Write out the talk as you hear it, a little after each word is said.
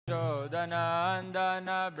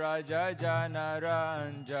Yashodanandana Braja Jana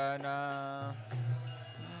Ranjana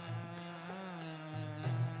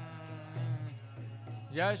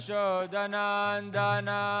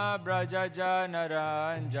Yashodanandana Braja Jana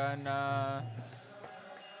Ranjana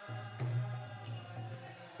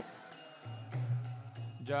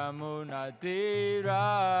Jamuna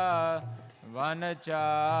Tira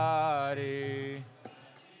Vanachari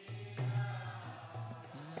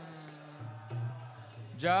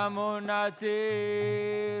Jamuna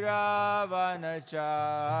Tira Vanachari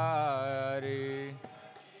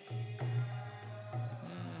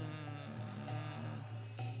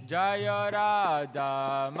Jaya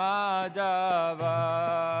Radha Madhava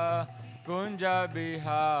Kunja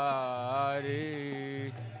Bihari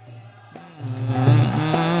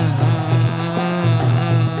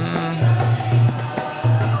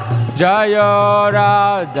Jaya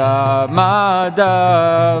Radha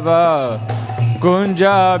Madhava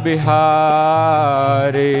Kunja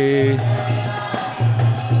Bihari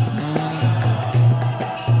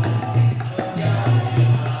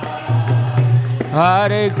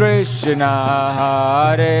Hare Krishna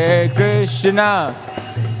Hare Krishna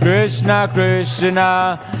Krishna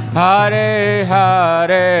Krishna Hare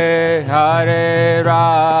Hare Hare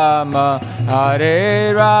Rama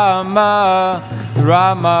Hare Rama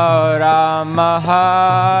Rama Rama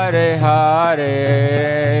Hare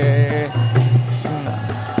Hare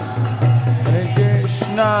Hare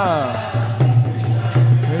Krishna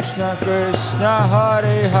Krishna Krishna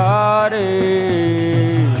Hare Hare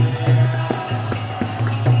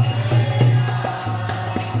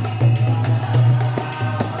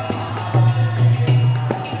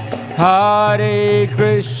Hare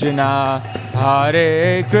Krishna,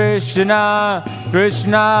 Hare Krishna,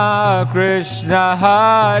 Krishna Krishna,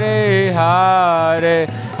 Hare Hare,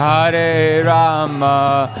 Hare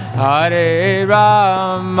Rama, Hare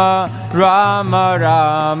Rama, Rama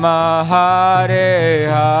Rama, Hare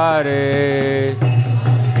Hare.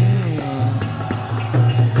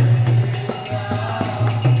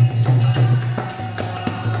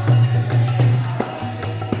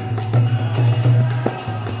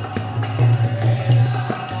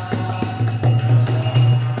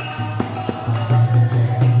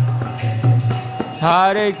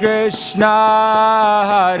 Hare Krishna,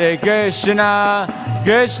 Hare Krishna,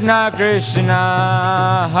 Krishna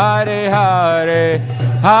Krishna, Hare Hare,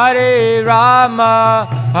 Hare Rama,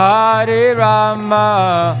 Hare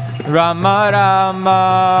Rama, Rama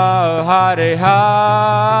Rama, Hare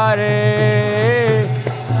Hare.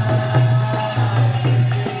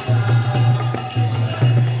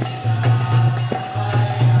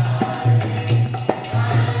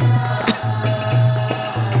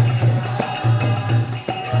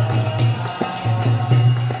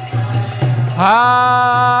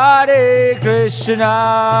 Hare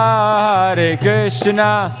Krishna, Hare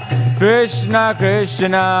Krishna, Krishna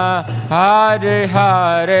Krishna, Hare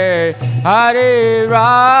Hare, Hare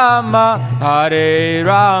Rama, Hare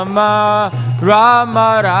Rama,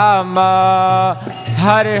 Rama Rama,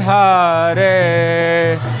 Hare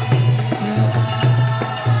Hare.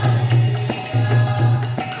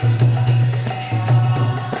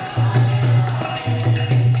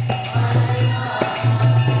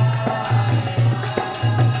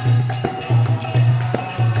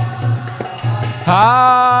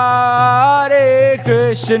 Hare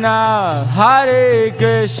Krishna, Hare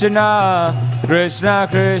Krishna, Krishna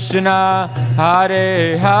Krishna,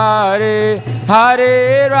 Hare Hare,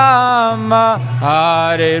 Hare Rama,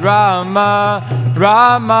 Hare Rama,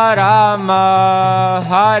 Rama Rama,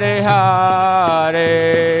 Hare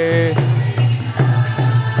Hare.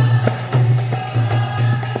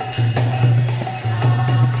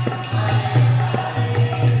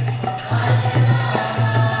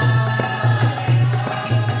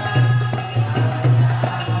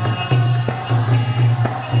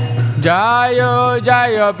 Jayo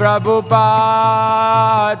Jayo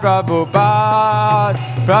Prabhupada, Prabhupada,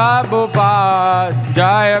 Prabhupada,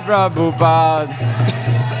 Jaya Prabhupada.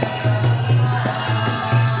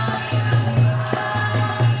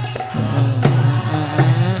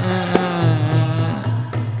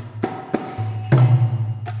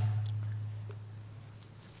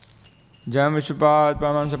 Jai Vishnupada,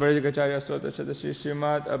 Paramahamsa Parijikacharya Stotra Shri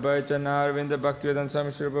Srimad Abhayachana Arvinda Bhaktivedanta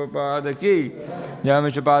Swami Shri Prabhupada Ki. Jai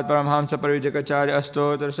Vishnupada, Paramahamsa Parijikacharya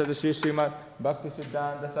Stotra Shri Srimad Bhakti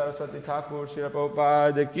Siddhanta Saraswati Thakur Shri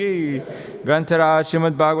Prabhupada Ki. Granthara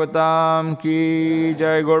Srimad Bhagavatam Ki.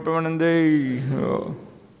 Jai Gaur Premanande.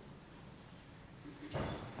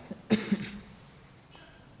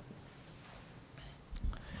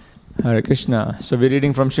 Hare Krishna. So we're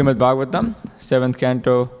reading from Srimad Bhagavatam, 7th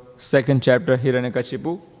canto, second chapter,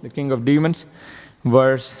 Hiranyakashipu, the king of demons,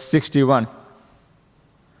 verse 61.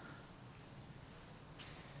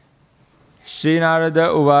 Shri Narada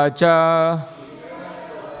Uvacha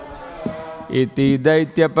Iti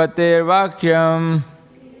Daityapater Vakyam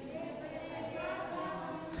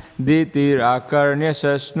Ditirakarnya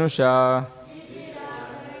Sasnusha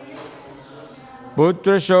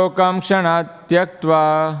Putra Shokam Kshanat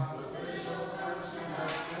Tyaktva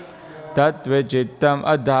Tatvechittam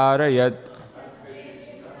Adharayat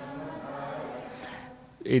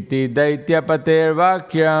Iti Daityapater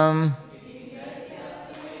Vakyam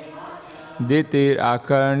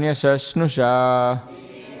Ditirakarnya Sasnusha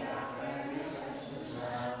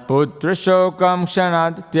Putra Shokam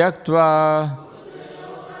Kshanat Tyaktva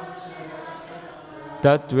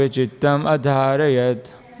Tatvechittam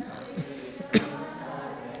Adharayat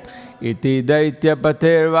Iti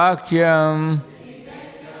Daityapater Vakyam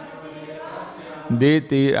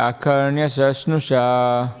Ditirakarnya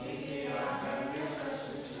Sasnusha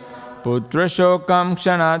Putra Shokam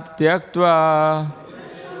Kshanat Tyaktva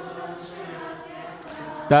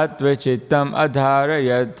Tatvechittam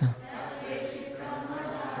Adharayat.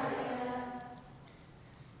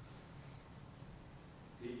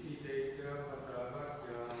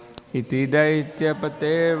 Iti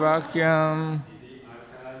Daityapater Vakyam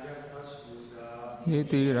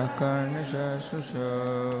Ditirakarnya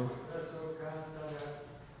Sasnusha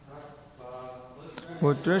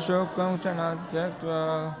Putra Shokam Kshanat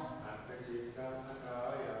Tyaktva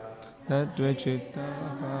Tatvechittam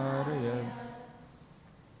Adharayat.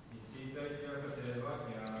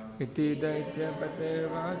 Iti Daityapater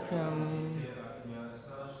Vakyam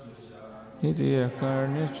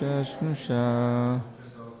Ditirakarnya Sasnusha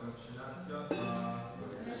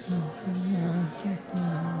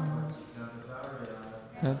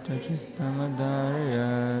Tatvechittam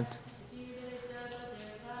Adharayat.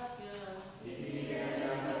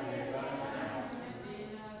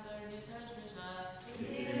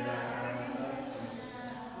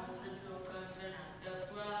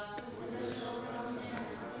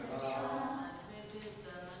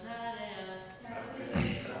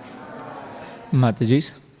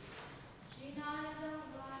 Matajis.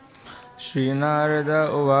 Shri Narada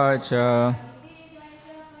Uvacha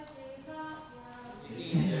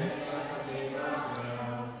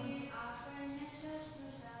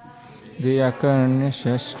Ditirakarnya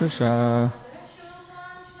Sasnusha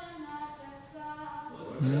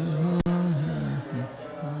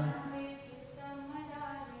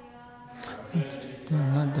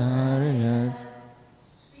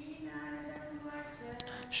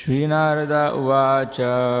Shri Narada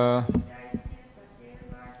Uvacha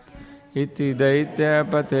Iti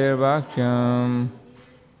Daityapater Vakyam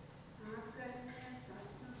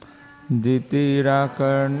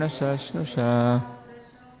Ditirakarnya Sasnusha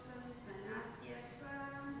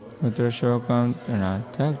Putra Shokam Kshanat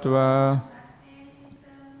Tyaktva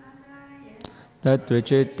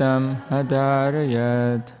Tatvechittam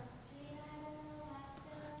Adharayat.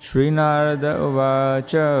 Shri Narada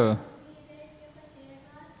Uvacha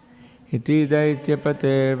Iti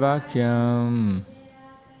Daityapater Vakyam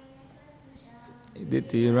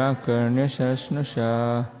Ditirakarnya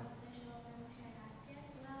Sasnusha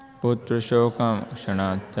Putra Shokam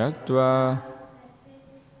Kshanat Tyaktva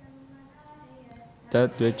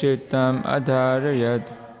Tatvechittam Adharayat.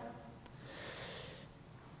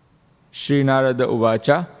 Shri Narada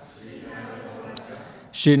Uvacha.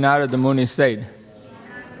 Shri Narada Muni said,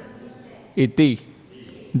 Iti,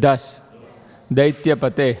 thus,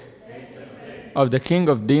 Daityapate, of the king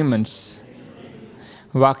of demons,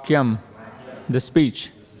 Vakyam, the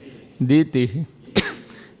speech, Diti,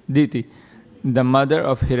 Diti, the mother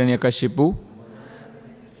of Hiranyakashipu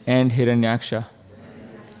and Hiranyaksha,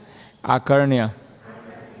 Akarnya,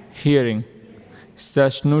 hearing,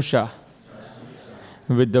 Sasnusha,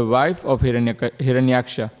 with the wife of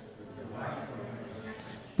Hiranyaksha,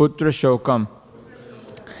 Putra Shokam,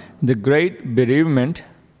 the great bereavement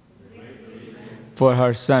for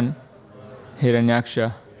her son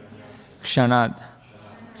Hiranyaksha, Kshanad,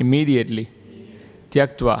 immediately,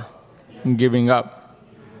 Tyaktva, giving up,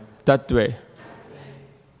 Tattve,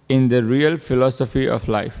 in the real philosophy of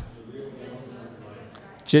life,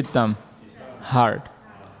 Chittam, heart,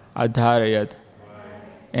 Adharayat,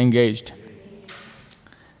 engaged.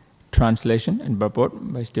 Translation and purport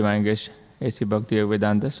by His Divine Grace A.C.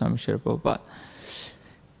 Bhaktivedanta Swami Srila Prabhupada.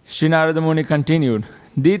 Shri Narada Muni continued,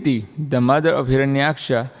 Diti, the mother of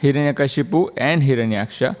Hiranyaksha, Hiranyakashipu and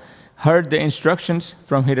Hiranyaksha, heard the instructions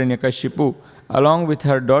from Hiranyakashipu along with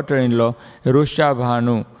her daughter-in-law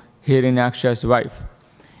Rushabhanu, Hiranyaksha's wife.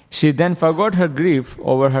 She then forgot her grief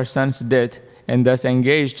over her son's death and thus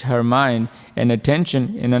engaged her mind and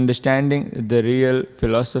attention in understanding the real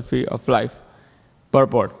philosophy of life.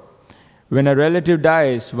 Purport. When a relative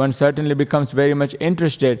dies, one certainly becomes very much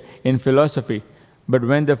interested in philosophy, but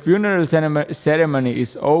when the funeral ceremony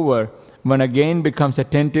is over, one again becomes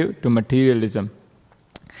attentive to materialism.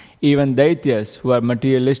 Even Daityas, who are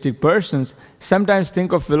materialistic persons, sometimes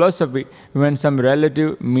think of philosophy when some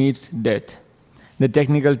relative meets death. The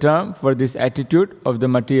technical term for this attitude of the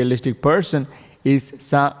materialistic person is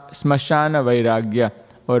smashana vairagya,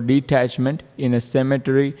 or detachment in a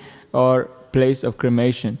cemetery or place of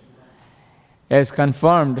cremation. As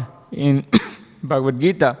confirmed in Bhagavad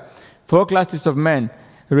Gita, 4 classes of men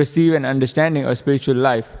receive an understanding of spiritual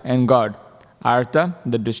life and God. Artha,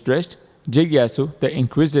 the distressed; Jigyasu, the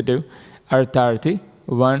inquisitive; Artharthi,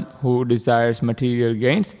 one who desires material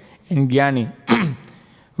gains; and Jnani,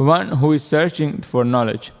 one who is searching for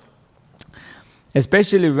knowledge.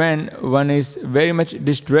 Especially when one is very much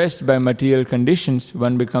distressed by material conditions,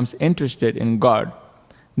 one becomes interested in God.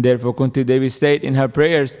 Therefore, Kunti Devi said in her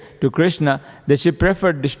prayers to Krishna that she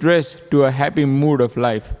preferred distress to a happy mood of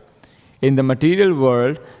life. In the material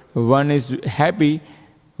world, one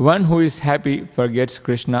who is happy forgets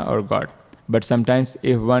Krishna or God. But sometimes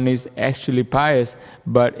if one is actually pious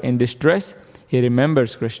but in distress, he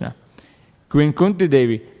remembers Krishna. Queen Kunti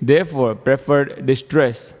Devi therefore preferred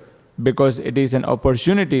distress because it is an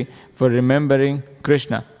opportunity for remembering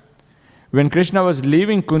Krishna. When Krishna was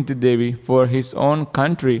leaving Kunti Devi for his own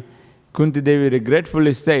country, Kunti Devi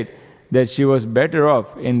regretfully said that she was better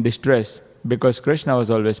off in distress because Krishna was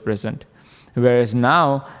always present. Whereas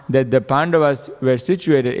now that the Pandavas were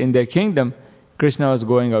situated in their kingdom, Krishna was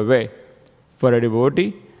going away. For a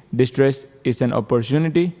devotee, distress is an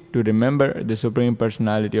opportunity to remember the Supreme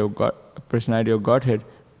Personality of Godhead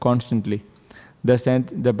constantly. Thus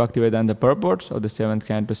end the Bhaktivedanta purports of the 7th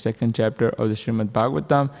canto, 2nd chapter of the Srimad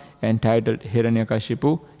Bhagavatam, entitled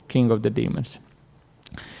Hiranyakashipu, King of the Demons.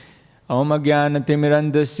 Om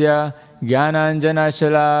Ajnanatimirandasya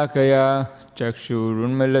Jnananjanashalakaya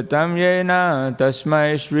Chakshurunmilitam Yena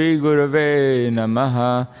Tasmai Shri Gurave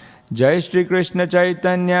Namaha. Jai Shri Krishna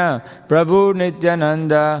Chaitanya Prabhu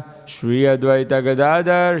Nityananda Shri Advaita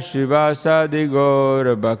Gadadhar Shivasadi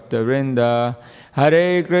Gaura Bhaktavrinda.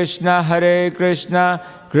 Hare Krishna Krishna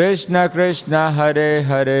Krishna Hare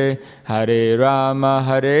Hare, Hare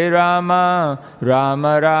Rama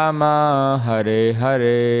Rama Rama Hare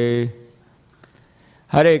Hare.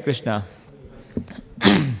 Hare Krishna.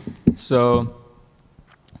 So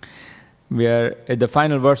we are at the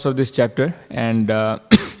final verse of this chapter, and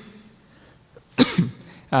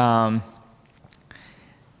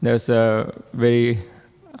there's a very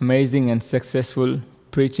amazing and successful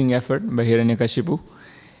preaching effort by Hiranyakashipu,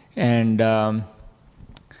 and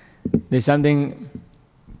there's something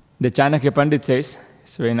the Chanakya Pandit says.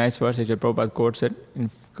 It's a very nice verse. Actually, Prabhupada quotes it a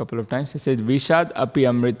couple of times. He says, Vishad api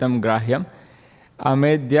amritam grahyam,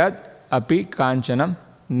 amedyad api kanchanam,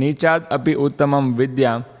 nichad api uttamam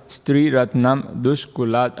vidyam, stri ratnam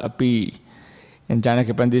dushkulat api. And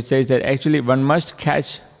Chanakya Pandit says that actually one must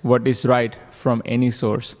catch what is right from any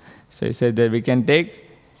source. So he said that we can take,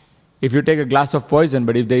 if you take a glass of poison,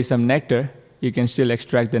 but if there is some nectar, you can still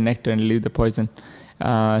extract the nectar and leave the poison.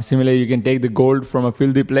 Similarly, you can take the gold from a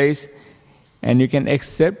filthy place, and you can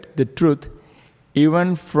accept the truth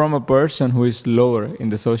even from a person who is lower in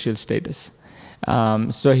the social status.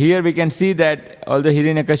 So here we can see that although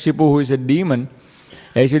Hiranyakashipu, who is a demon,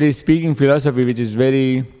 actually is speaking philosophy which is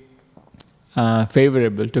very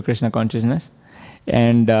favorable to Krishna consciousness,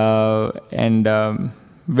 and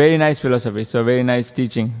very nice philosophy, so very nice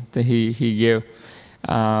teaching that he gave.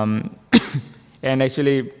 And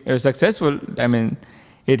actually it was successful. I mean,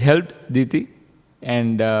 it helped Diti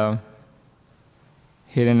and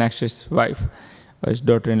Hiranyaksha's wife, or his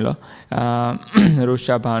daughter-in-law,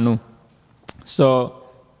 Rusha Bhanu. So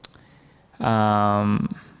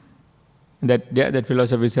that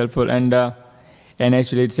philosophy is helpful, and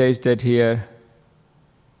actually it says that here,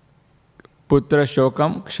 Putra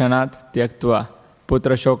Shokam Kshanat Tyaktva.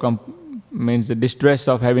 Putra Shokam means the distress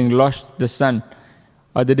of having lost the son,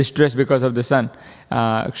 or the distress because of the son.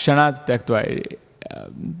 Kshanat Tyaktva,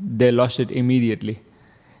 they lost it immediately.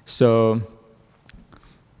 So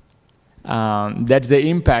that's the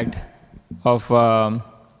impact of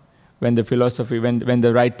when the philosophy, when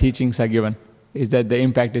the right teachings are given, is that the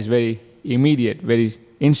impact is very immediate, very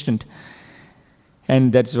instant.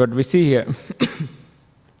 And that's what we see here.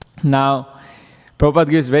 Now,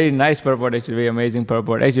 Prabhupada gives very nice purport, actually very amazing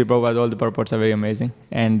purport. Actually, Prabhupada, all the purports are very amazing.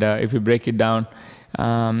 And if you break it down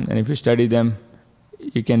and if you study them,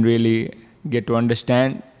 you can really get to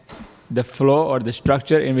understand the flow or the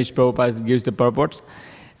structure in which Prabhupada gives the purports.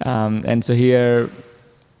 And so here,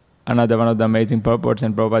 another one of the amazing purports,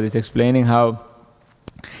 and Prabhupada is explaining how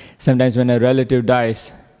sometimes when a relative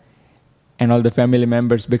dies and all the family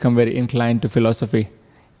members become very inclined to philosophy,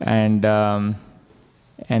 and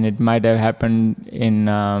it might have happened in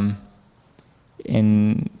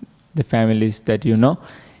the families that you know,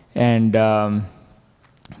 and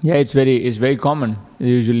it's very common.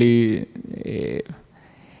 Usually,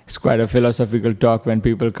 it's quite a philosophical talk when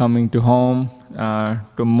people coming to home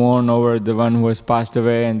to mourn over the one who has passed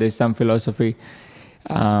away, and there's some philosophy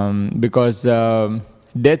because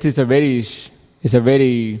death is a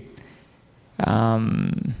very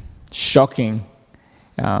shocking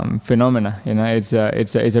phenomena. It's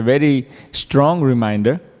a very strong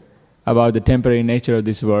reminder about the temporary nature of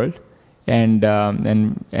this world, and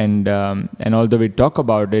although we talk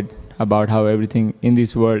about it, about how everything in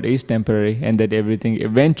this world is temporary and that everything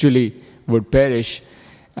eventually would perish,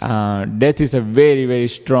 death is a very, very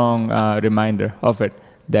strong reminder of it,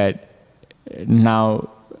 that now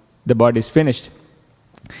the body is finished.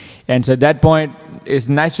 And so at that point, it's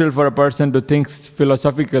natural for a person to think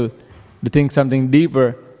philosophical, to think something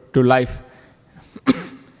deeper to life.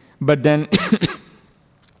 But then,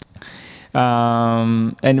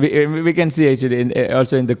 and we can see actually,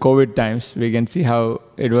 also in the COVID times, we can see how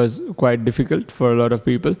it was quite difficult for a lot of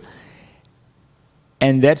people.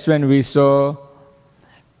 And that's when we saw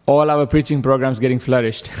all our preaching programs getting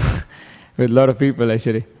flourished with a lot of people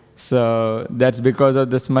actually. So that's because of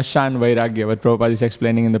the Smashan Vairagya, what Prabhupada is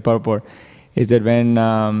explaining in the purport, is that when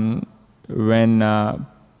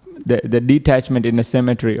the detachment in a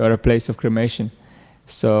cemetery or a place of cremation,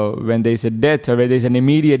 so when there is a death or when there is an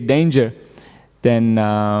immediate danger, then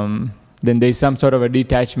there is some sort of a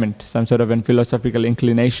detachment, some sort of a philosophical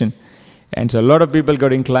inclination. And so a lot of people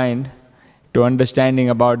got inclined to understanding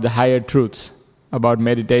about the higher truths, about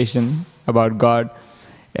meditation, about God,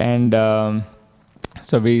 and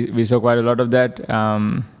so we saw quite a lot of that.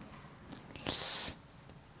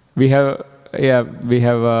 We have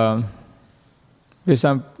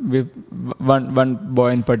one boy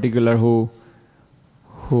in particular who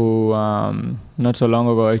not so long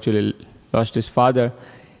ago actually lost his father,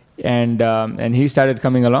 and he started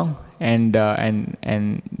coming along and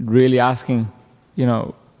really asking,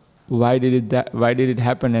 why did it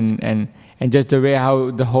happen, and just the way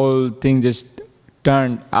how the whole thing just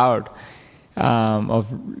turned out, of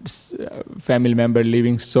family member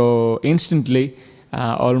leaving so instantly,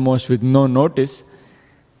 almost with no notice,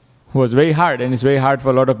 was very hard, and it's very hard for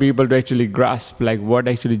a lot of people to actually grasp like what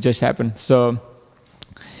actually just happened. So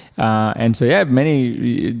they have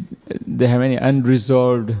many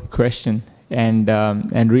unresolved questions,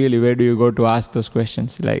 and really, where do you go to ask those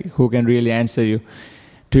questions? Like, who can really answer you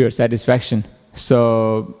to your satisfaction?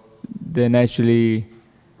 So they naturally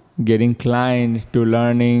get inclined to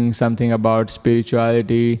learning something about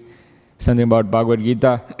spirituality, something about Bhagavad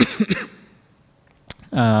Gita,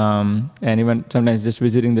 and even sometimes just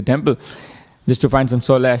visiting the temple just to find some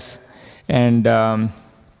solace. And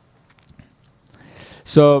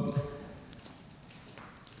so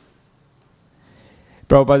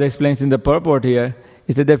Prabhupada explains in the purport here,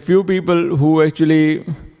 is that there are few people who actually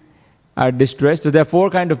are distressed. So there are four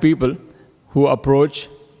kinds of people who approach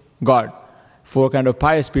God, four kinds of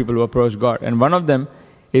pious people who approach God, and one of them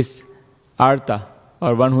is Artha,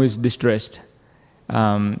 or one who is distressed.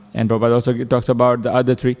 And Prabhupada also talks about the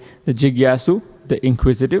other three: the Jigyasu, the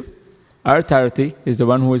inquisitive; Artharthi is the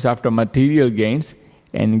one who is after material gains;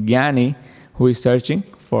 and Jnani, who is searching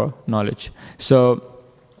for knowledge. So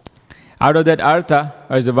out of that, Artha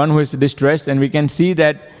is the one who is distressed, and we can see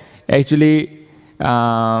that actually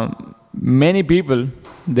many people,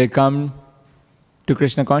 they come to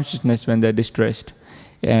Krishna consciousness when they're distressed.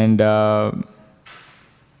 And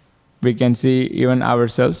we can see even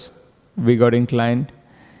ourselves, we got inclined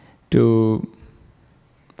to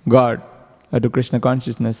God or to Krishna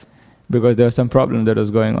consciousness because there was some problem that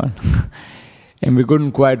was going on. And we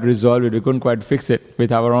couldn't quite resolve it, we couldn't quite fix it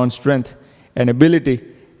with our own strength and ability.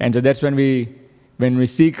 And so that's when we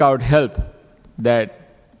seek out help, that,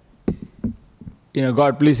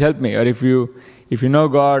 God, please help me. Or if you know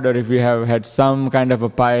God, or if you have had some kind of a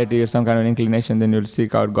piety or some kind of inclination, then you'll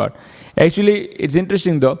seek out God. Actually, it's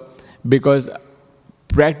interesting though, because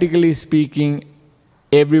practically speaking,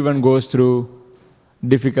 everyone goes through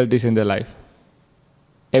difficulties in their life.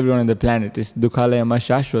 Everyone on the planet is dukhalayama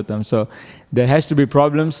shashvatam. So there has to be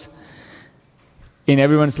problems in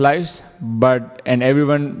everyone's lives, and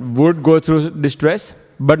everyone would go through distress,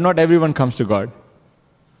 but not everyone comes to God.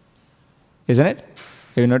 Isn't it?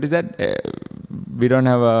 Have you noticed that? We don't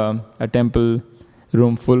have a temple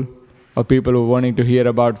room full of people who are wanting to hear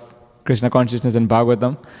about Krishna consciousness and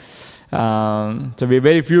Bhagavatam. So we have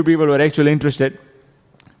very few people who are actually interested.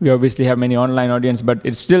 We obviously have many online audience, but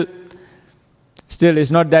it's still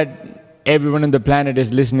it's not that everyone on the planet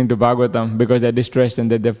is listening to Bhagavatam because they're distressed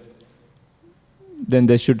and that then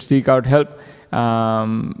they should seek out help.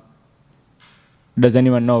 Does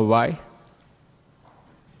anyone know why?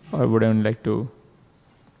 Or would anyone like to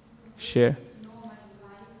share?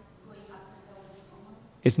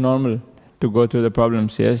 It's normal to go through the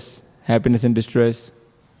problems, yes. Happiness and distress.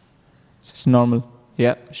 It's normal.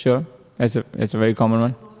 Yeah, sure. That's a very common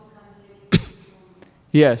one.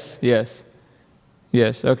 Yes,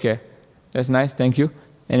 okay. That's nice, thank you.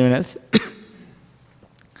 Anyone else?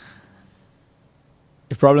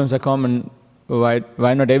 If problems are common, why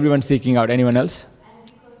not everyone seeking out? Anyone else? And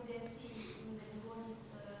because they see in the devotees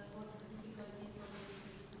go through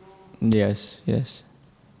difficulties, Yes.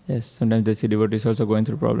 Sometimes they see devotees also going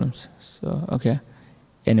through problems. So, okay.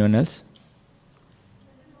 Anyone else?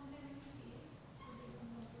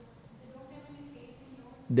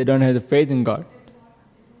 They don't have the faith in God.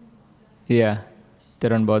 Yeah, they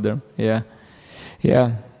don't bother. Yeah.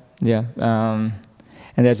 And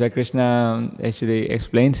that's why Krishna actually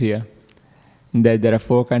explains here that there are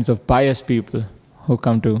 4 kinds of pious people who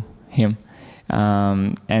come to him.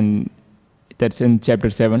 And that's in chapter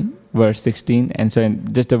 7, verse 16. And so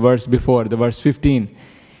in just the verse before, the verse 15,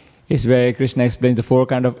 is where Krishna explains the 4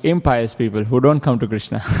 kinds of impious people who don't come to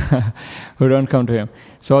Krishna, who don't come to him.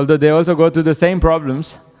 So although they also go through the same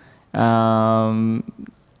problems, or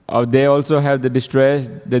they also have the distress,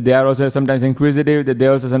 that they are also sometimes inquisitive, that they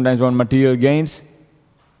also sometimes want material gains,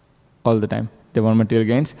 all the time. They want material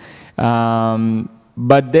gains.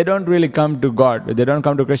 But they don't really come to God, they don't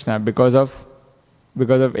come to Krishna because of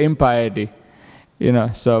impiety.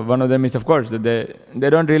 So one of them is, of course, that they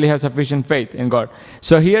don't really have sufficient faith in God.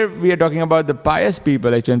 So here we are talking about the pious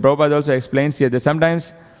people, actually, and Prabhupada also explains here that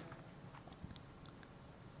sometimes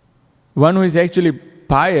one who is actually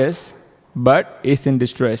pious but is in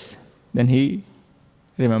distress, then he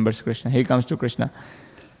remembers Krishna, he comes to Krishna.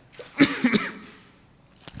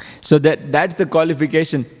 So that's the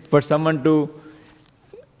qualification for someone to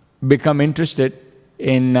become interested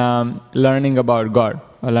in learning about God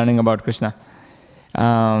or learning about Krishna.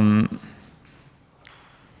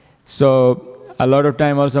 So a lot of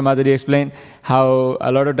time also Mataji explained how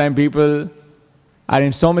a lot of time people are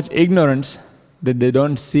in so much ignorance that they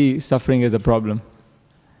don't see suffering as a problem.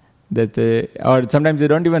 Or sometimes they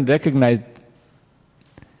don't even recognize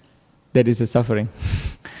that it's a suffering.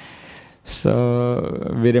 So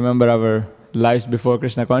we remember our lives before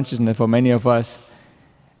Krishna consciousness, for many of us,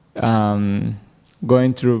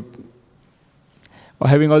 going through or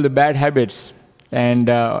having all the bad habits and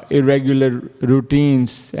irregular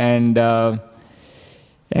routines and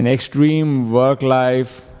extreme work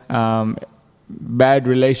life, bad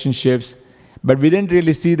relationships. But we didn't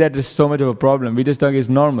really see that as so much of a problem. We just thought it's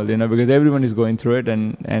normal, because everyone is going through it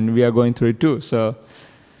and we are going through it too. So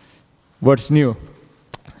what's new?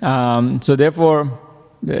 So therefore,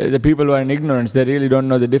 the people who are in ignorance, they really don't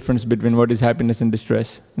know the difference between what is happiness and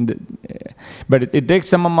distress. But it takes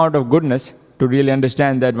some amount of goodness to really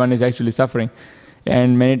understand that one is actually suffering.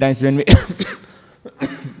 And many times when we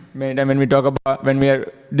talk about, when we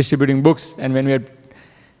are distributing books and when we are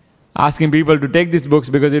asking people to take these books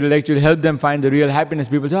because it will actually help them find the real happiness,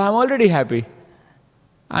 people say, I'm already happy.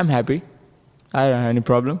 I'm happy. I don't have any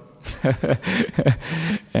problem.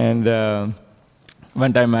 And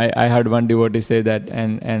one time I heard one devotee say that,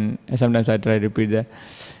 and sometimes I try to repeat that.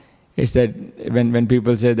 He said, when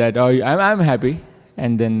people say that, oh, I'm happy,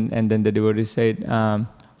 and then the devotee said,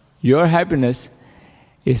 your happiness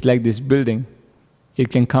is like this building.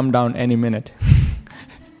 It can come down any minute.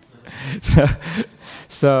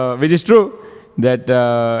 So which is true that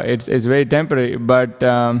it's very temporary, but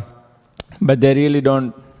they really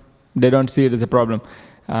don't see it as a problem.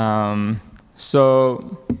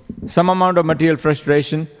 So some amount of material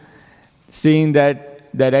frustration, seeing that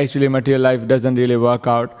actually material life doesn't really work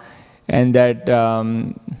out, and that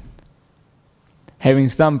having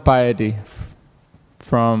some piety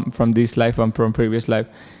from this life and from previous life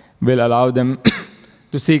will allow them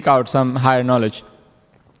to seek out some higher knowledge.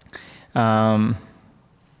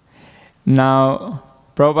 Now,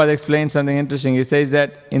 Prabhupada explains something interesting. He says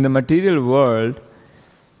that in the material world,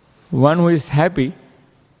 one who is happy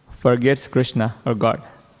forgets Krishna or God.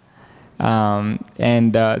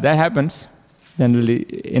 And that happens generally.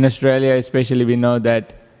 In Australia especially, we know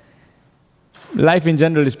that life in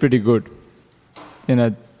general is pretty good.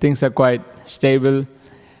 Things are quite stable.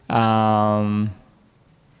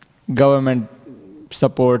 Government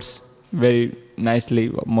supports very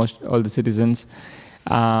nicely, most all the citizens.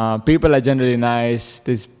 People are generally nice.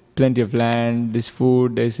 There's plenty of land, there's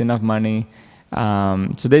food, there's enough money.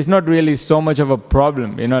 So there's not really so much of a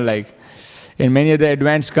problem, like in many of the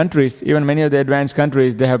advanced countries, even many of the advanced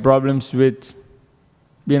countries, they have problems with,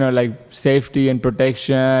 like safety and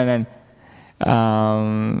protection and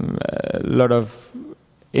a lot of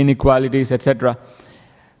inequalities, etc.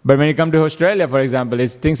 But when you come to Australia, for example,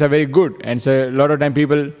 things are very good. And so a lot of time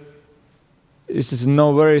people, it's just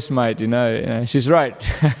no worries, mate. She's right.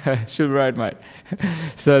 She's right, mate.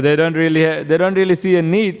 So they don't really see a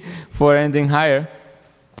need for anything higher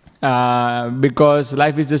because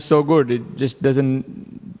life is just so good. It just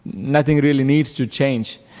nothing really needs to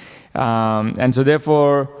change. And so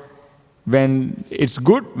therefore, when it's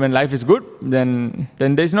good, when life is good, then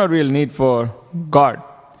there's no real need for God.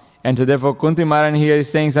 And so therefore, Kunti Maharani here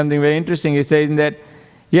is saying something very interesting. He says that,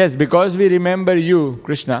 yes, because we remember you,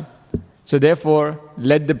 Krishna, so therefore,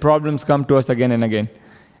 let the problems come to us again and again.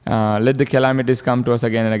 Let the calamities come to us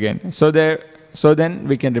again and again. So then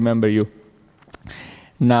we can remember you.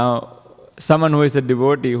 Now, someone who is a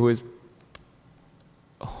devotee, who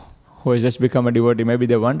has just become a devotee, maybe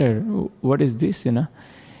they wonder, what is this,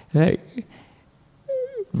 Like,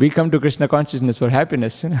 we come to Krishna consciousness for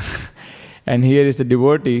happiness, And here is a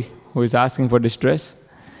devotee who is asking for distress.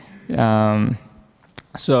 I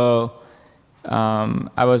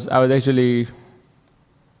was actually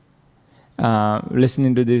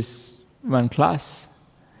listening to this one class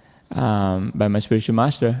by my spiritual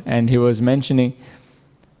master, and he was mentioning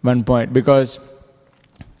one point, because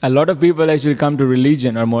a lot of people actually come to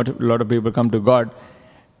religion, or a lot of people come to God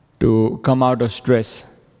to come out of stress,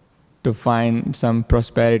 to find some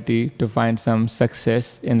prosperity, to find some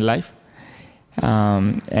success in life.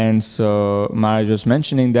 And so Maharaj was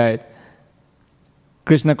mentioning that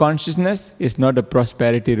Krishna consciousness is not a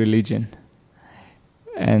prosperity religion.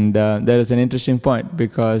 And that is an interesting point,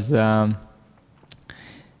 because although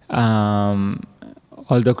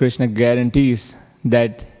Krishna guarantees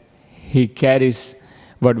that he carries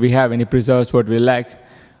what we have and he preserves what we lack,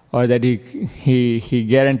 or that he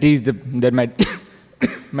guarantees that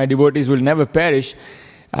my devotees will never perish,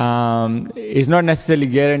 is not necessarily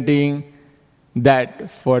guaranteeing that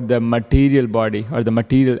for the material body or the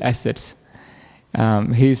material assets.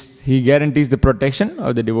 He guarantees the protection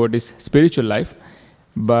of the devotee's spiritual life,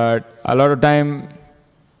 but a lot of time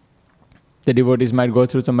the devotees might go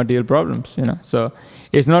through some material problems, So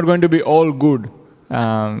it's not going to be all good.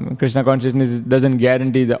 Krishna consciousness doesn't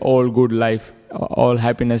guarantee the all good life, all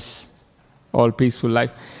happiness, all peaceful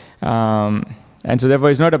life. And so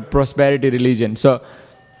therefore it's not a prosperity religion. So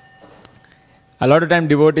a lot of time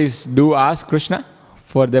devotees do ask Krishna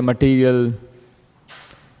for their material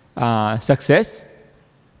success,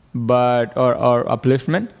 or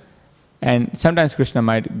upliftment, and sometimes Krishna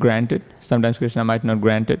might grant it, sometimes Krishna might not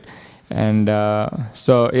grant it, and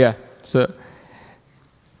so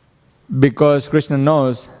because Krishna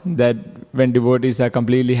knows that when devotees are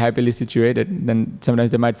completely happily situated, then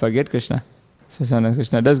sometimes they might forget Krishna. So sometimes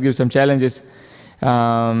Krishna does give some challenges.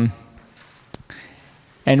 And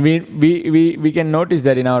we can notice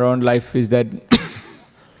that in our own life, is that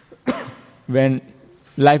when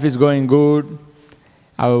life is going good,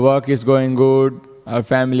 our work is going good, our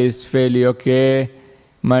family is fairly okay,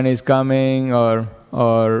 money is coming, or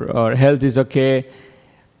health is okay,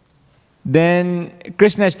 then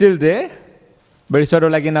Krishna is still there, but it's sort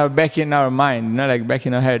of like back in our mind, like back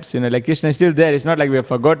in our heads, like Krishna is still there. It's not like we have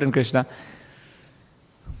forgotten Krishna.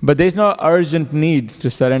 But there's no urgent need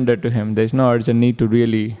to surrender to him. There's no urgent need to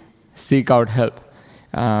really seek out help.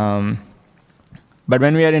 But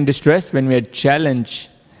when we are in distress, when we are challenging,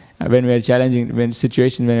 when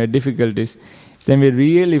situations, when we have difficulties, then we're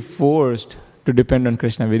really forced to depend on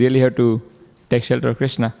Krishna. We really have to take shelter of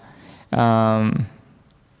Krishna.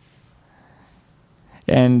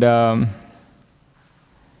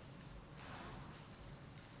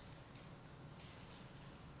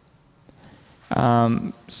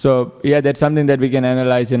 So that's something that we can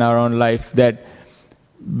analyze in our own life, that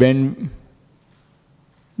when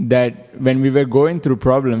we were going through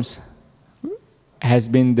problems has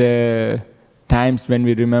been the times when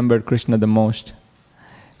we remembered Krishna the most.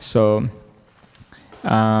 So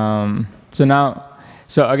again,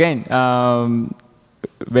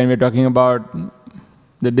 when we're talking about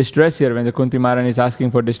the distress here, when the Kunti Maharani is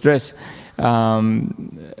asking for distress,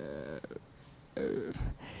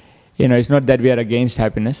 it's not that we are against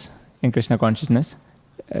happiness in Krishna consciousness,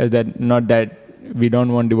 not that we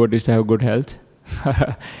don't want devotees to have good health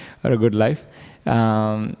or a good life.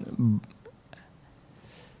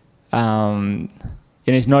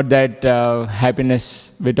 And it's not that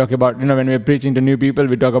happiness we talk about, when we're preaching to new people,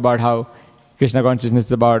 we talk about how Krishna consciousness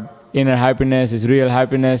is about inner happiness, is real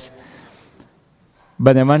happiness.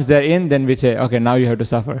 But then once they're in, then we say, okay, now you have to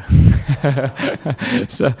suffer.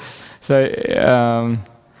 so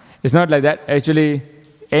it's not like that. Actually,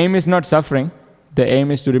 aim is not suffering. The aim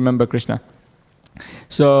is to remember Krishna.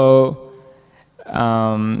 So,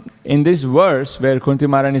 in this verse where Kunti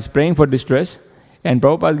Maharani is praying for distress, and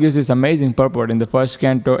Prabhupada gives this amazing purport in the first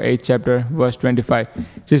canto, 8th chapter, verse 25.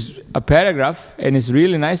 It's a paragraph, and it's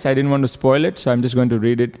really nice. I didn't want to spoil it, so I'm just going to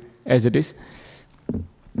read it as it is.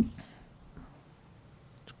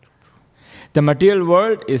 The material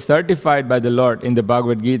world is certified by the Lord in the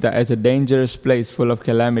Bhagavad Gita as a dangerous place full of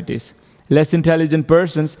calamities. Less intelligent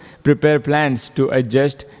persons prepare plans to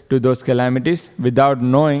adjust to those calamities without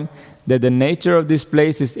knowing that the nature of this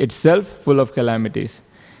place is itself full of calamities.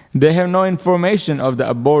 They have no information of the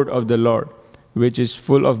abode of the Lord, which is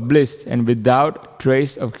full of bliss and without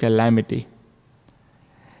trace of calamity.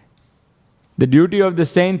 The duty of the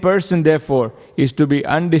sane person, therefore, is to be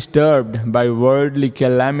undisturbed by worldly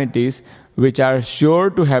calamities which are sure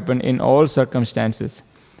to happen in all circumstances.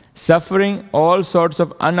 Suffering all sorts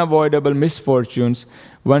of unavoidable misfortunes,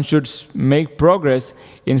 one should make progress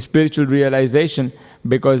in spiritual realization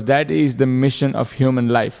because that is the mission of human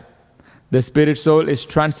life. The spirit soul is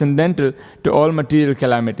transcendental to all material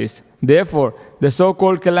calamities. Therefore, the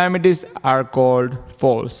so-called calamities are called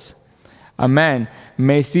false. A man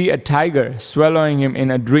may see a tiger swallowing him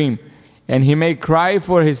in a dream, and he may cry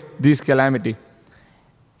for this calamity.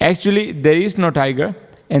 Actually, there is no tiger,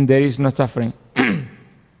 and there is no suffering.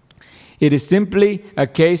 It is simply a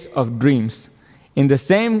case of dreams. In the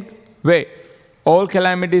same way, all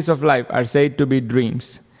calamities of life are said to be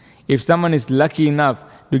dreams. If someone is lucky enough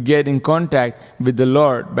to get in contact with the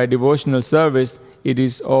Lord by devotional service, it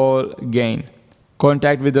is all gain.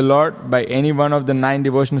 Contact with the Lord by any one of the 9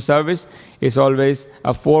 devotional service is always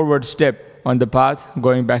a forward step on the path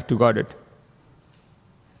going back to Godhead.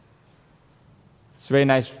 It's very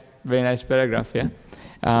nice paragraph, yeah?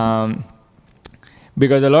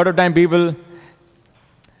 Because a lot of time people,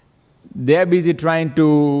 they're busy trying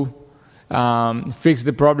to fix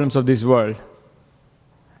the problems of this world.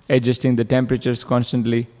 Adjusting the temperatures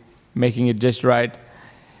constantly, making it just right.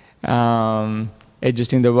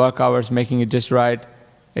 Adjusting the work hours, making it just right.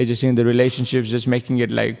 Adjusting the relationships, just making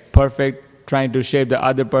it like perfect. Trying to shape the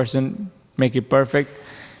other person, make it perfect.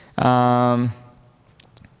 But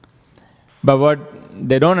what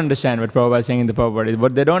they don't understand, what Prabhupada is saying in the Prabhupada, is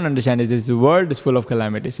what they don't understand is the world is full of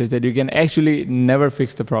calamities, is that you can actually never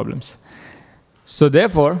fix the problems. So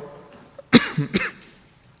therefore,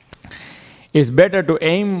 it's better to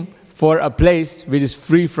aim for a place which is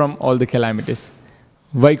free from all the calamities.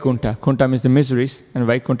 Vaikuntha. Kuntha means the miseries, and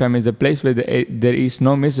Vaikuntha means a place where there is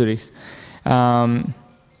no miseries.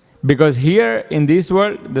 Because here in this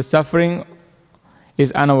world, the suffering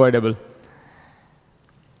is unavoidable.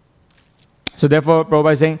 So therefore,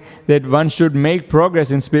 Prabhupada is saying that one should make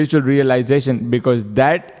progress in spiritual realization because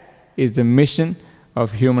that is the mission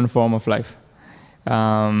of human form of life.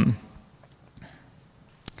 So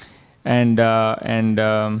in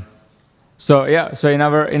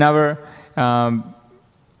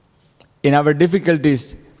our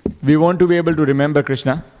difficulties, we want to be able to remember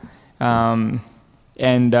Krishna, and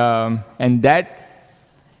that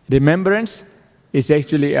remembrance is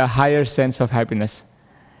actually a higher sense of happiness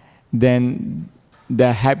than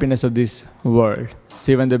the happiness of this world.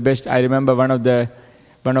 So even the best, I remember one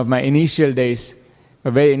of my initial days,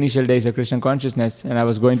 very initial days of Krishna consciousness, and I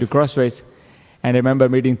was going to Crossways, and I remember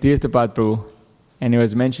meeting Tirthapad Prabhu, and he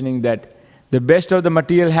was mentioning that the best of the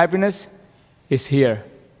material happiness is here.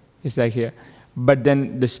 It's like here. But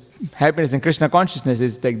then this happiness in Krishna consciousness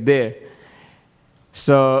is like there.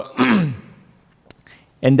 So,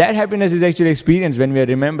 and that happiness is actually experienced when we are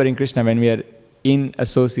remembering Krishna, when we are in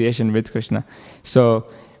association with Krishna. So,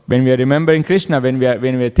 when we are remembering Krishna, when we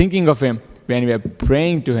are thinking of Him, when we are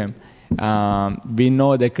praying to Him, we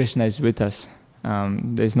know that Krishna is with us.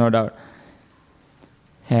 There's no doubt.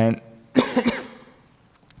 And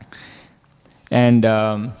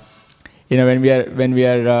when we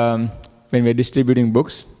are distributing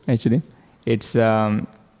books, actually, it's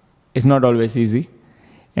not always easy.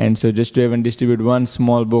 And so just to even distribute one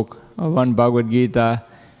small book, or one Bhagavad Gita,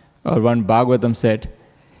 or one Bhagavatam set,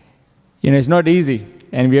 it's not easy.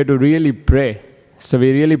 And we have to really pray. So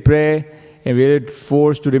we really pray, and we are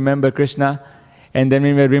forced to remember Krishna. And then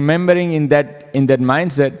when we are remembering in that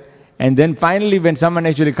mindset, and then finally when someone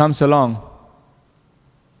actually comes along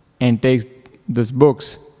and takes those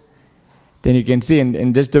books, then you can see,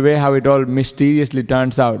 and just the way how it all mysteriously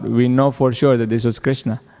turns out, we know for sure that this was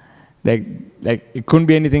Krishna. Like it couldn't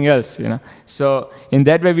be anything else, you know. So in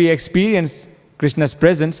that way we experience Krishna's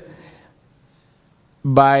presence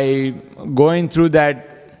by going through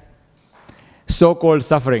that so-called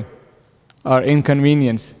suffering or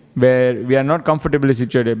inconvenience, where we are not comfortably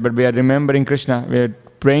situated, but we are remembering Krishna, we are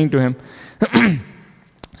praying to him.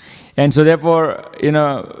 And so therefore, you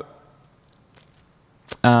know,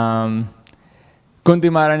 Kunti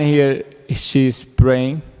Maharani here, she's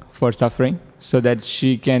praying for suffering so that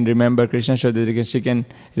she can remember Krishna, so that she can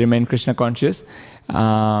remain Krishna conscious.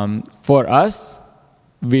 For us,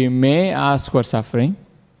 we may ask for suffering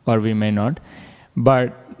or we may not,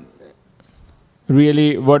 but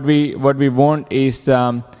really what we want is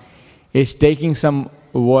taking some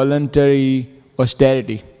voluntary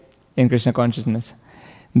austerity in Krishna consciousness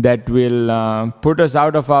that will put us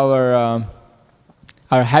out of our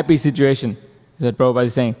happy situation. That Prabhupada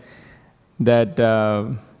is saying that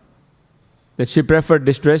she preferred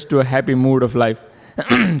distress to a happy mood of life.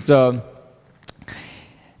 So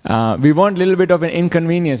we want a little bit of an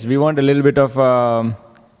inconvenience. We want a little bit of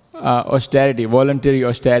austerity, voluntary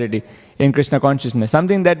austerity in Krishna consciousness,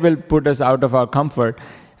 something that will put us out of our comfort.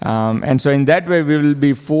 And so in that way we will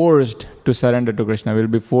be forced to surrender to Krishna. We will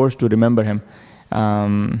be forced to remember him.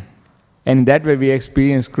 And in that way we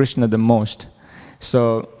experience Krishna the most.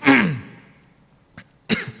 So,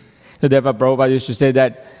 so therefore Prabhupada used to say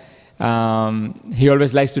that he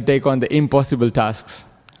always likes to take on the impossible tasks,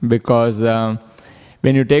 because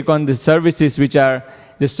when you take on the services which are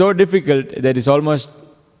so difficult that it's almost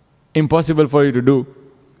impossible for you to do,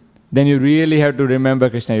 then you really have to remember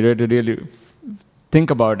Krishna. You have to really think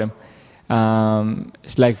about him.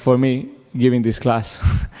 It's like for me giving this class.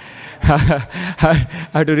 I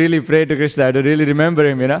have to really pray to Krishna. I have to really remember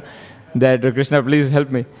him, you know, that Krishna, please help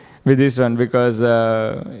me with this one, because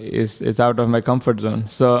it's out of my comfort zone.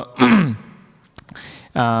 So,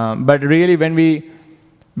 but really when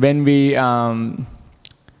we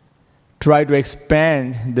try to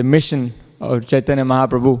expand the mission of Chaitanya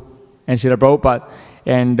Mahaprabhu and Srila Prabhupada,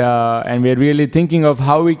 and we are really thinking of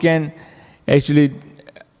how we can actually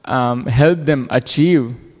help them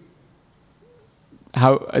achieve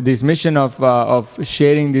how this mission of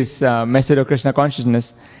sharing this message of Krishna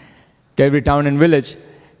consciousness to every town and village,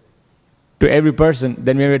 to every person,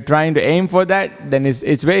 then when we're trying to aim for that, then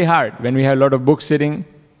it's very hard. When we have a lot of books sitting,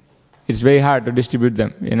 it's very hard to distribute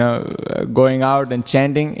them. You know, going out and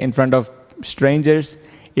chanting in front of strangers,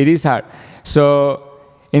 it is hard. So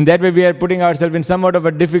in that way we are putting ourselves in somewhat of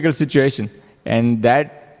a difficult situation, and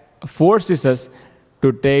that forces us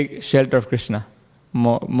to take shelter of Krishna,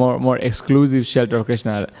 more exclusive shelter of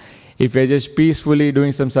Krishna. If we're just peacefully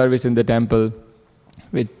doing some service in the temple,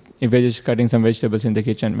 if we're just cutting some vegetables in the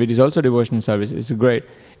kitchen, which is also devotional service, it's great.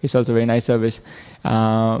 It's also a very nice service.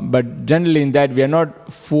 But generally in that, we are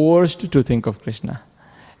not forced to think of Krishna.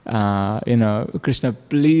 You know, Krishna,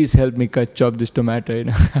 please help me chop this tomato. You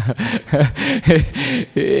know,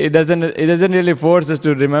 it doesn't really force us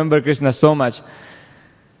to remember Krishna so much.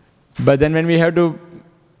 But then when we have to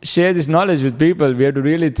share this knowledge with people, we have to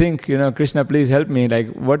really think, you know, Krishna, please help me. Like,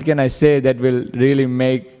 what can I say that will really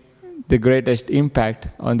make the greatest impact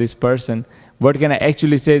on this person? What can I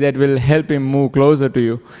actually say that will help him move closer to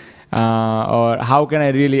you? Or how can I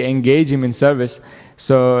really engage him in service?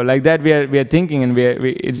 So like that we are thinking, and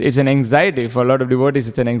it's an anxiety for a lot of devotees.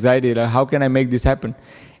 It's an anxiety, like, how can I make this happen?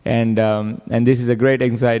 And this is a great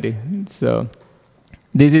anxiety. So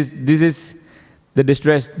this is the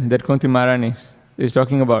distress that Kunti Maharani is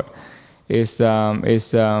talking about. Is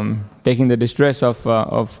taking the distress of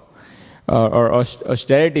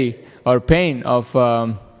austerity or pain of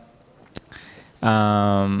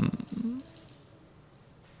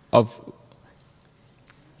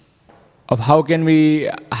how can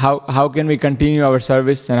we continue our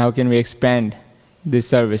service, and how can we expand this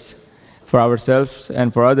service for ourselves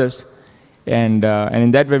and for others, and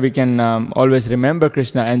in that way we can always remember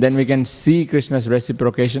Krishna, and then we can see Krishna's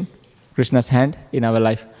reciprocation, Krishna's hand in our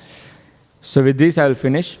life. So with this I will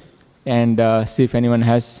finish and see if anyone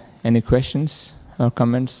has any questions or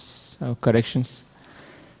comments or corrections.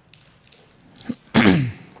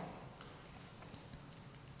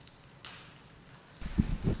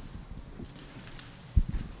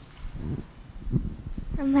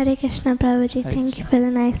 Hare Krishna Prabhuji, Hare thank you Krishna. for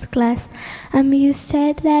the nice class. You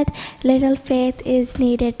said that little faith is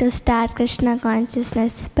needed to start Krishna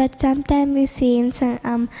consciousness, but sometimes we see in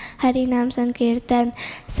Harinam Sankirtan,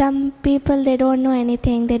 some people, they don't know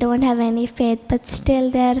anything, they don't have any faith, but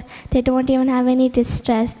still they don't even have any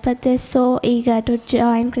distress, but they're so eager to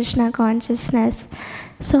join Krishna consciousness.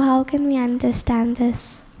 So how can we understand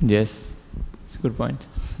this? Yes, it's a good point.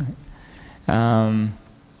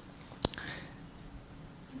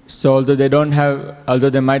 So although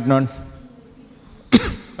they might not.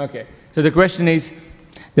 Okay. So the question is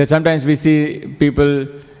that sometimes we see people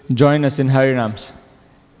join us in Harinams.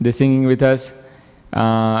 They're singing with us,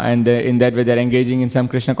 and in that way they're engaging in some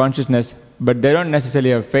Krishna consciousness, but they don't necessarily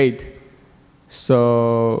have faith.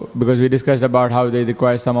 So, because we discussed about how they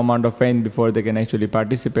require some amount of faith before they can actually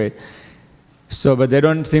participate. So, but they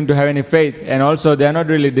don't seem to have any faith, and also they're not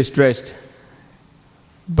really distressed,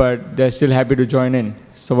 but they're still happy to join in.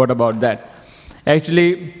 So what about that?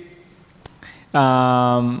 Actually,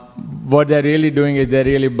 what they're really doing is they're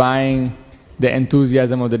really buying the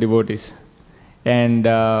enthusiasm of the devotees, and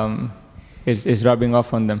it's rubbing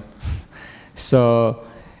off on them. So,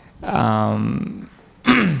 and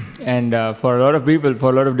for a lot of people,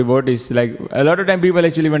 for a lot of devotees, like a lot of time people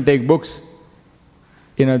actually even take books.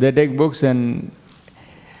 They take books, and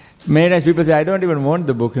many times people say, I don't even want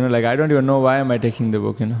the book, like I don't even know why am I taking the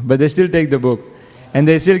book, but they still take the book, and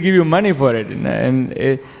they still give you money for it,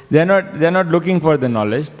 and they're not looking for the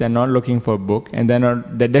knowledge, they're not looking for a book, and they're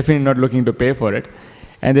definitely not looking to pay for it,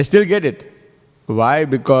 and they still get it. Why?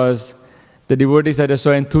 Because the devotees are just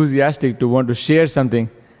so enthusiastic to want to share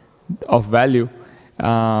something of value,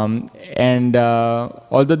 and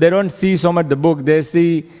although they don't see so much the book, they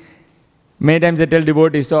see. Many times they tell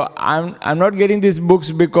devotees, so I'm not getting these books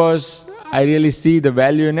because I really see the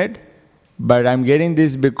value in it, but I'm getting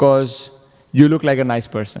this because you look like a nice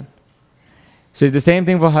person. So it's the same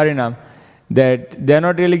thing for Harinam, that they're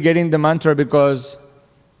not really getting the mantra because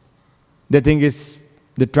they think it's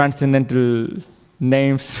the transcendental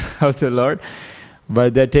names of the Lord,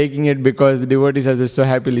 but they're taking it because the devotees are just so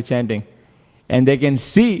happily chanting. And they can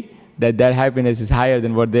see that their happiness is higher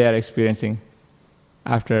than what they are experiencing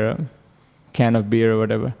after can of beer or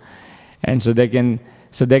whatever, and so they can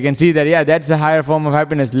see that that's a higher form of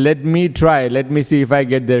happiness. Let me see if I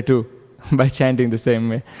get there too by chanting the same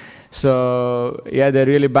way. So they're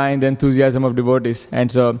really buying the enthusiasm of devotees,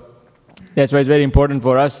 and so that's why it's very important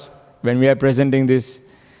for us when we are presenting this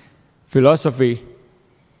philosophy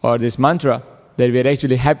or this mantra that we are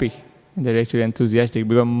actually happy and they're actually enthusiastic,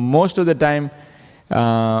 because most of the time,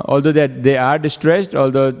 although they are distressed,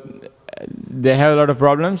 although they have a lot of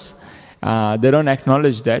problems, they don't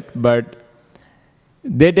acknowledge that, but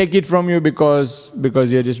they take it from you because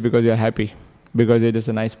you're happy, because you're just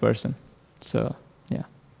a nice person. So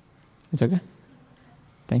it's okay.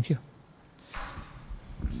 Thank you.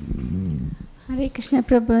 Hare Krishna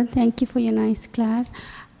Prabhu, thank you for your nice class.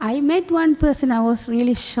 I met one person, I was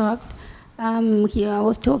really shocked. I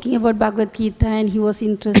was talking about Bhagavad Gita and he was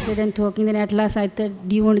interested and talking. Then at last I thought,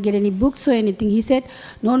 do you want to get any books or anything? He said,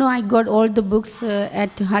 no, I got all the books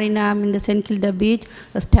at Harinam in the St. Kilda beach,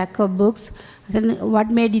 a stack of books. I said, what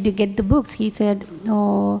made you to get the books? He said,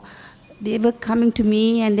 they were coming to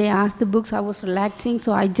me and they asked the books. I was relaxing,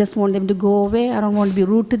 so I just want them to go away. I don't want to be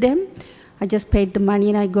rude to them. I just paid the money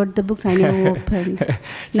and I got the books. I never opened.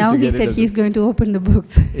 Now he said he's going to open the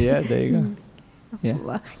books. Yeah, there you go.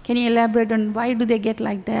 Yeah. Can you elaborate on why do they get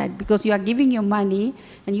like that? Because you are giving your money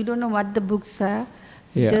and you don't know what the books are,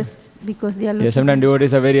 just because they are looking. Yeah, sometimes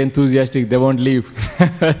devotees are very enthusiastic, they won't leave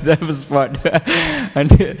the spot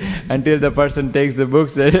until the person takes the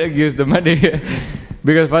books and gives the money.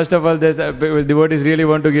 Because first of all, devotees really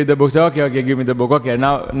want to give the books. Okay, give me the book. Okay,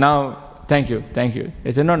 now, thank you.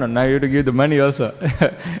 They say, no, now you have to give the money also.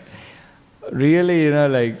 Really,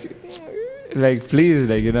 like please,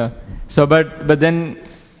 So, but then,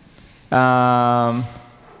 a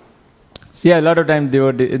lot of times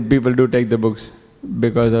people do take the books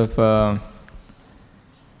because of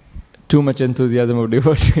too much enthusiasm of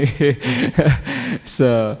devotee.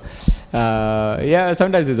 So,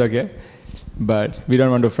 sometimes it's okay, but we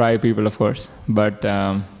don't want to fry people, of course. But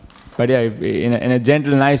if in a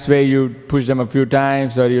gentle, nice way, you push them a few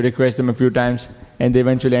times or you request them a few times, and they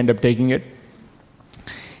eventually end up taking it.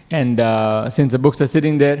 And since the books are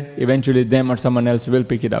sitting there, eventually them or someone else will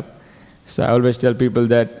pick it up. So I always tell people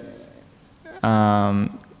that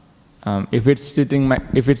if it's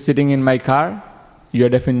sitting in my car, you're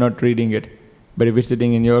definitely not reading it. But if it's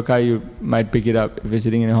sitting in your car, you might pick it up. If it's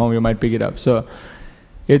sitting in your home, you might pick it up. So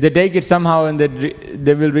if they take it somehow, and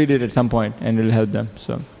they will read it at some point, and it will help them.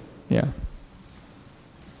 So, yeah.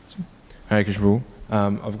 Hare Krishna Prabhu.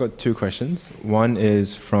 I've got two questions. One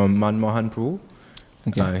is from Manmohan Prabhu.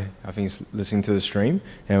 Okay. I think he's listening to the stream.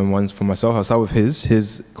 And one's for myself. I'll start with his.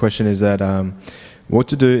 His question is that what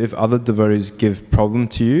to do if other devotees give problem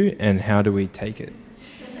to you, and how do we take it?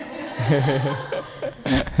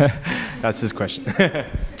 That's his question.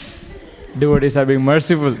 Devotees are being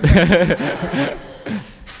merciful,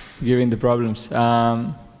 giving the problems.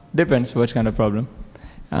 Depends what kind of problem.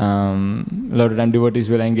 A lot of time devotees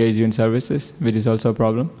will engage you in services, which is also a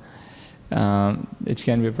problem. It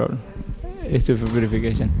can be a problem. It's a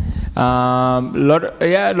purification. A lot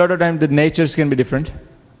of time the natures can be different,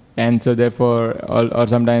 and so therefore, or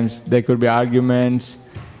sometimes there could be arguments,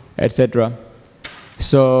 etc.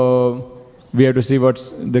 So we have to see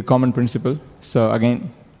what's the common principle. So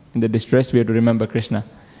again, in the distress, we have to remember Krishna.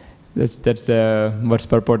 That's what's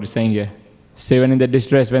purport is saying here. So even in the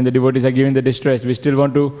distress, when the devotees are giving the distress, we still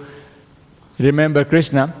want to remember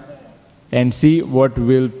Krishna and see what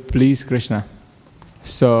will please Krishna.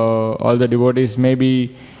 So all the devotees may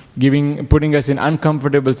be putting us in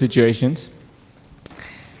uncomfortable situations,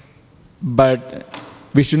 but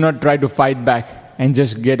we should not try to fight back and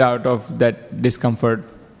just get out of that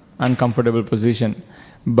uncomfortable position.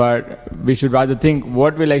 But we should rather think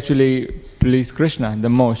what will actually please Krishna the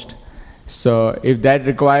most. So if that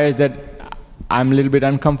requires that I'm a little bit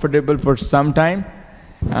uncomfortable for some time,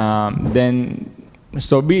 then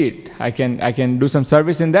so be it. I can do some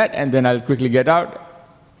service in that, and then I'll quickly get out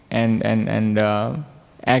and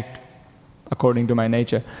act according to my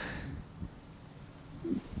nature.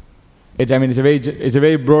 It's a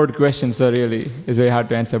very broad question, so really it's very hard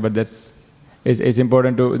to answer. But it's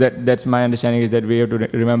important to that's my understanding, is that we have to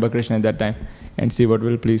remember Krishna at that time and see what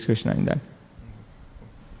will please Krishna in that.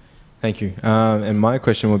 Thank you. And my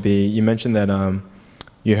question would be, you mentioned that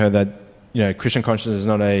you heard that Krishna consciousness is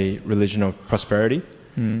not a religion of prosperity,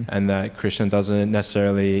 and that Krishna doesn't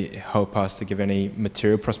necessarily help us to give any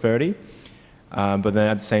material prosperity. But then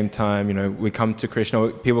at the same time, we come to Krishna,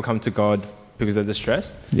 people come to God because they're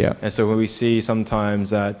distressed. Yeah. And so when we see sometimes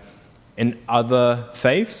that in other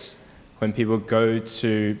faiths, when people go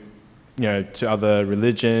to other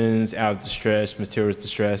religions out of distress, material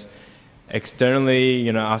distress, externally,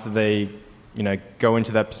 after they, go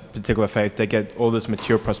into that particular faith, they get all this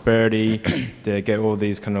material prosperity, they get all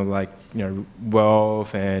these kind of like,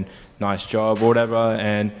 wealth and nice job or whatever,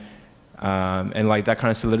 and like that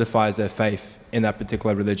kind of solidifies their faith in that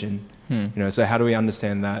particular religion. So how do we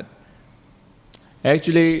understand that?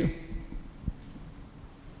 Actually,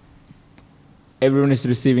 everyone is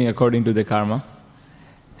receiving according to the karma.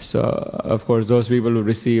 So, of course, those people who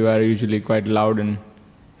receive are usually quite loud and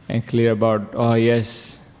clear about, oh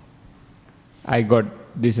yes, I got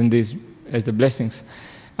this and this as the blessings.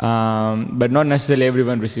 But not necessarily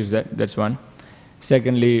everyone receives that, that's one.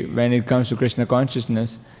 Secondly, when it comes to Krishna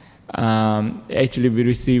consciousness, actually we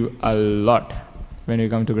receive a lot. When we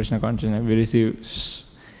come to Krishna consciousness, we receive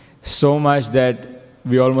so much that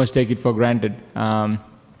we almost take it for granted.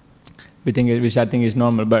 Which I think is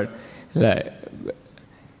normal, but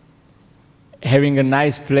having a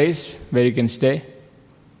nice place where you can stay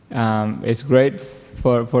is great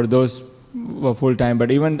for those who are full-time,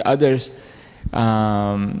 but even others,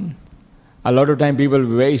 a lot of time people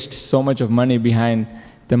waste so much of money behind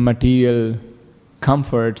the material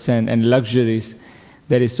comforts and luxuries.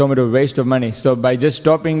 There is so much of waste of money. So by just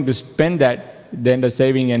stopping to spend that, they end up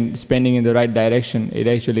saving and spending in the right direction. It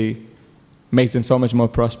actually makes them so much more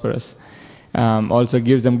prosperous. Also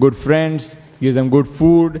gives them good friends, gives them good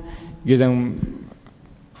food, gives them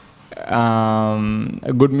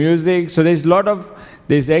good music. So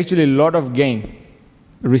there's actually a lot of gain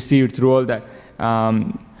received through all that.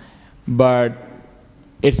 But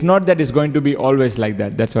it's not that it's going to be always like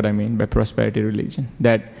that. That's what I mean by prosperity religion.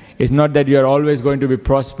 That it's not that you are always going to be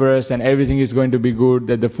prosperous and everything is going to be good,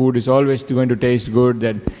 that the food is always going to taste good,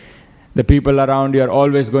 that the people around you are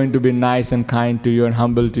always going to be nice and kind to you and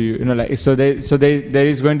humble to you. So there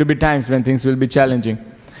is going to be times when things will be challenging,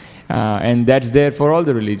 and that's there for all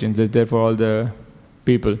the religions. That's there for all the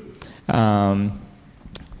people.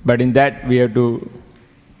 But in that we have to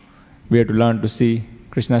learn to see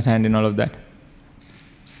Krishna's hand in all of that.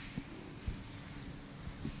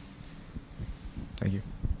 Thank you.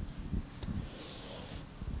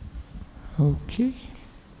 Okay.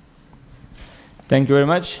 Thank you very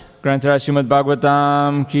much. Granth Srimad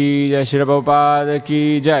Bhagavatam ki jai, Srila Prabhupada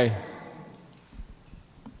ki jai.